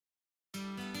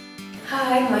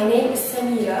Hi, my name is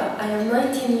Samira. I am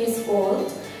 19 years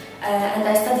old and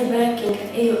I study banking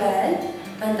at L.A.L.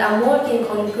 and I'm working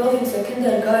on improving the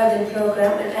kindergarten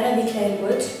program in Arabic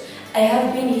language. I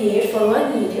have been here for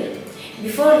 1 year.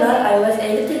 Before LAL I was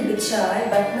a little bit shy,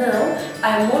 but now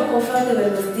I am more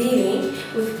comfortable with dealing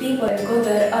with people because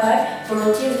there are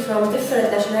volunteers from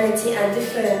different nationality and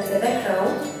different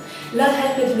backgrounds. LAL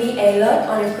helped me a lot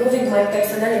on improving my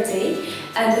personality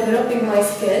and developing my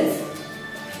skills.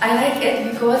 I like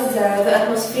it because the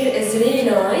atmosphere is really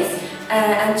nice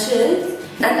and chilled,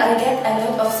 and I get a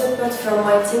lot of support from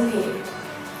my team here.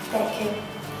 Thank you.